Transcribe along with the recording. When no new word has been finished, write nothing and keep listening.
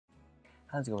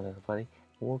How's it going, everybody?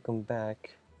 Welcome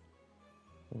back.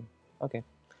 Okay,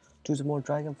 to some more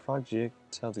Dragon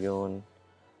Project. How's it going?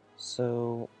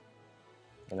 So,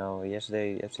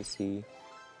 yesterday FCC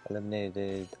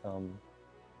eliminated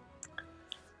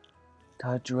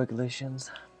Title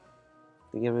regulations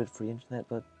to get rid of free internet,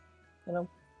 but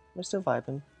we're still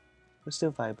vibing. We're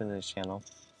still vibing in this channel.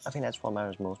 I think that's what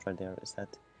matters most right there, is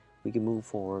that we can move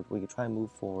forward. We can try and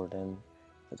move forward, and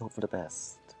let's hope for the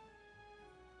best.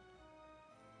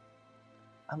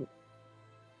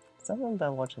 Sometimes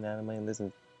about watching anime and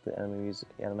listening to anime music,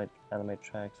 anime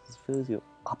tracks, it fills you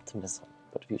optimism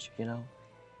for the future,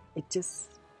 It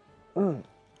just, yeah.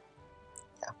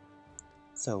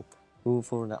 So, moving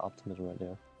forward, that optimism right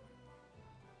there.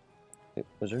 Wait,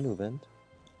 was there a new event?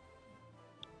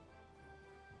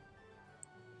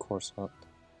 Of course not.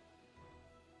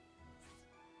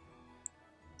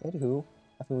 Anywho,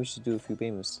 I think we should do a few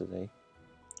Behemoths today.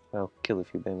 Well, kill a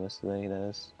few Behemoths today, that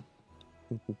is.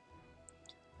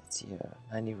 Let's see here.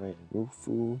 90 rated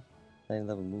Mufu. 90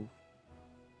 level move.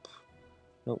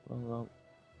 Nope.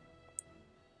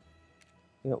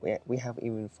 We haven't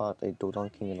even fought a Dodon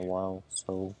King in a while,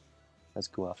 so let's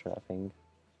go after that thing.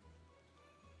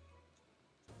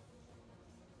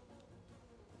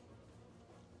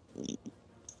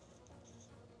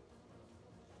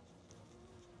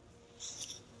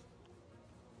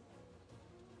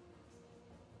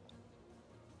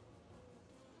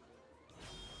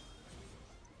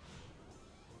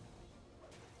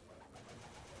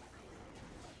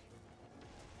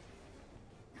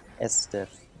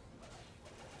 S-Diff.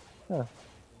 Huh.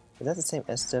 Is that the same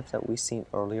S-Diff that we seen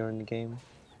earlier in the game?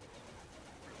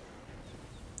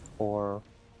 Or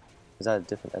is that a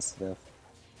different S-Diff?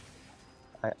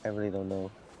 I really don't know.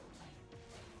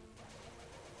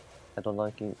 I don't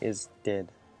like him is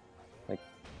dead. Like,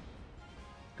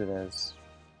 good as,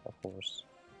 of course.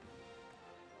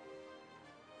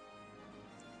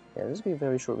 Yeah, this will be a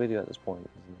very short video at this point,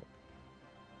 isn't it?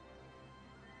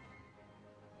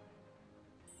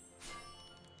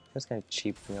 That's kind of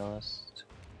cheap, to be honest.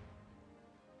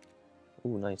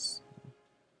 Ooh, nice.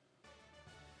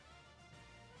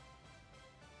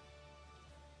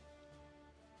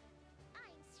 I'm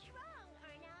strong,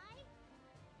 aren't I?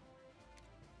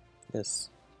 Yes.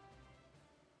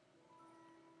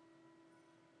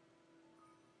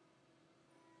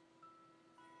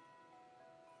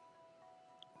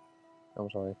 I'm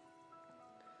sorry.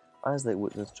 As they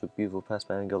witnessed to a beautiful pass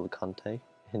by Angelo Conte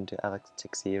into Alex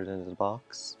Tixier into the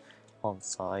box,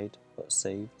 onside, but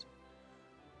saved.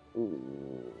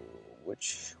 Ooh,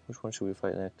 which one should we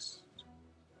fight next?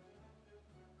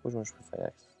 Which one should we fight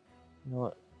next? You know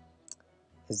what?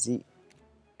 Zeke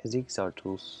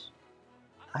Zartus.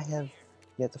 I have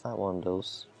yet to find one of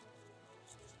those.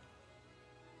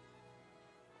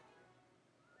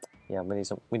 Yeah, we need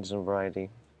some variety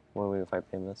when we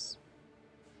fight Behemoth.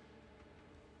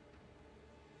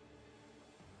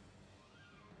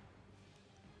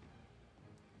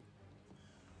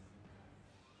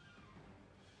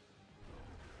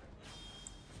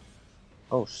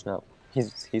 Oh snap!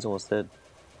 He's almost dead.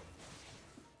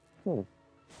 Matter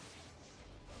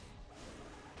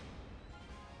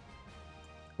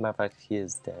of fact, he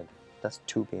is dead. That's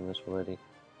 2 Behemoths already.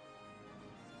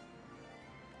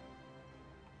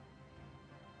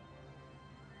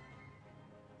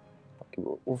 Okay,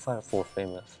 we'll find a 4th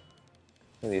Behemoth.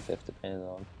 Maybe a 5th, depending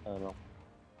on, I don't know.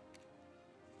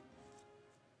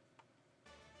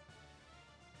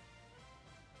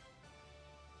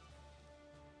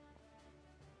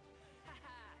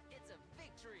 It's a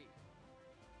victory.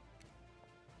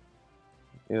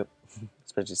 Yep,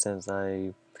 especially since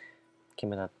I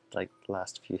came in at like the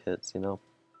last few hits, I'm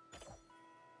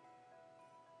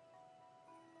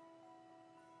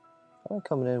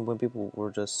coming in when people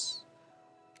were just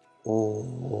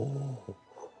oh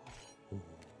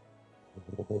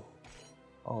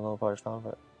no, party's found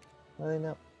it. Really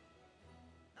now?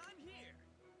 I'm here.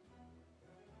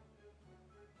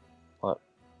 What?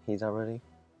 He's not ready?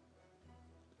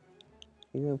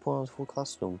 He didn't put on his full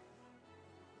costume.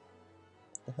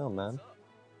 The hell, man?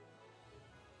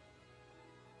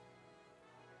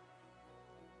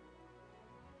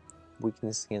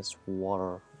 Weakness against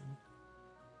water.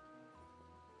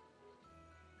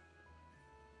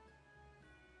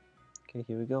 Okay,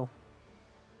 here we go.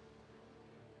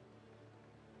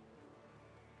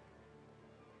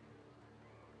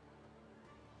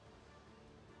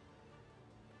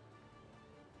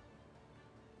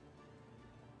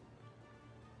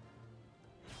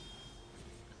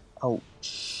 Oh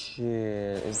shit,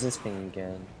 is this thing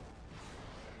again?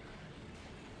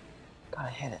 Gotta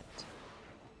hit it.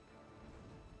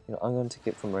 I'm gonna take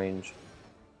it from range.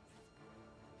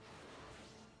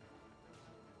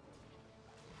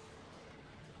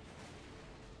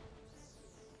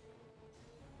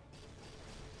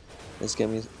 Let's get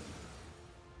me.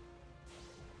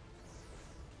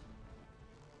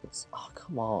 Oh,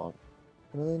 come on.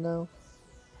 Really now?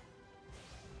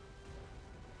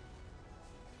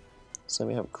 So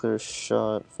we have clear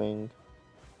shot thing.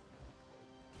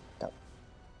 Yep.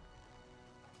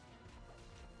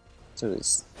 So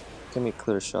this. Give me a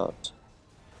clear shot.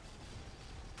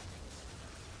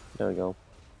 There we go.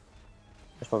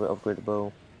 Let's probably upgrade the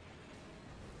bow.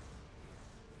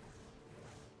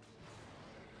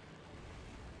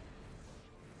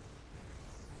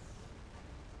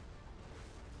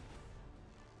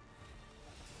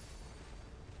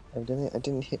 I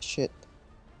didn't hit shit.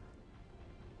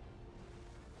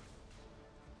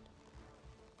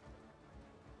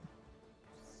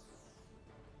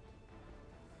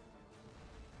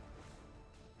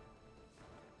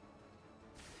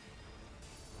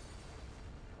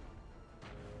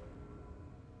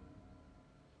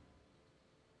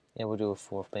 Yeah, we'll do a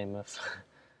 4th Behemoth.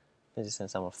 Especially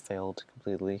since I'm failed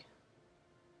completely.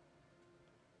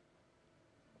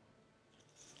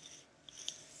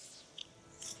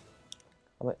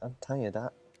 I mean, I'm telling you,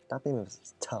 that Behemoth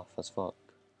is tough as fuck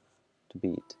to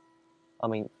beat. I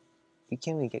mean, you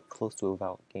can't really get close to it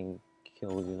without getting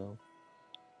killed, you know?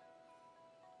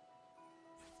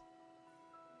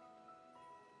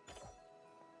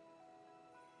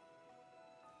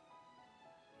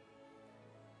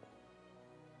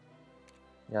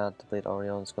 Yeah, the Blade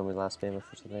Orion is gonna be the last Behemoth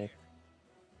for today.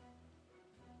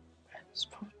 This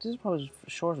is probably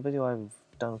the shortest video I've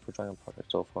done for Dragon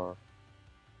Project so far.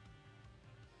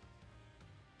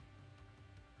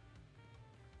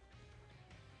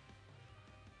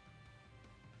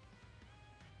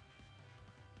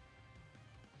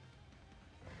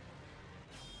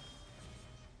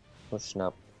 Pushing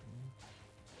up.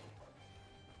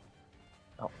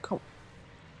 Oh, come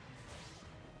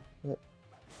on.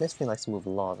 This thing likes to move a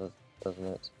lot, doesn't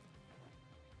it?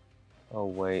 Oh,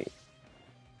 wait.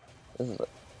 This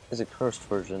is a cursed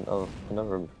version of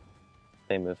another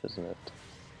Behemoth, isn't it?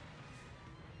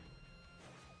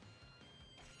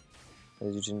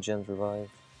 Is using Gen's Revive.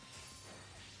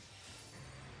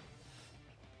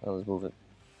 Oh, let's move it.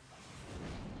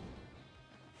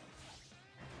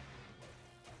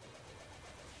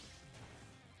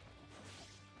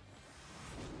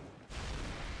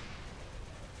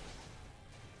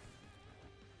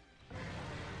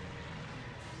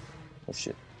 Oh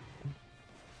shit.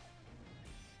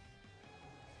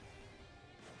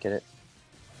 Get it?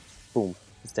 Boom.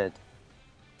 He's dead.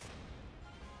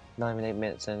 Not even 8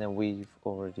 minutes and then we've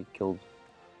already killed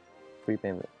 3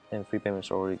 Behemoths. And 3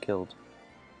 Behemoths are already killed.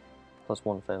 Plus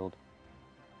 1 failed.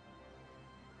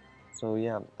 So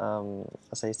yeah, I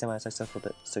say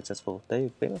successful day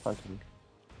of Behemoth hunting.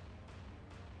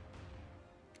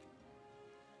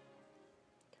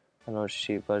 I know it's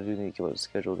cheap, but I do need to keep up the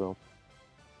schedule though.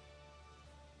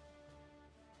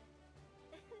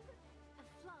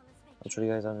 I'm sure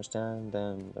you guys understand,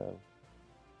 and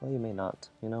well, you may not,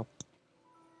 you know?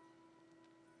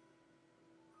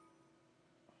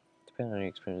 Depending on your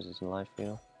experiences in life, you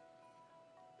know?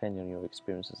 Depending on your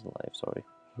experiences in life, sorry.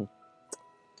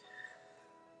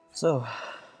 So,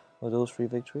 with those 3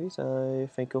 victories, I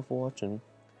thank you for watching.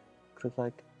 Click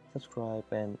like, subscribe,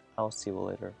 and I'll see you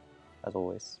later, as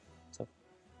always. So,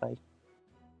 bye.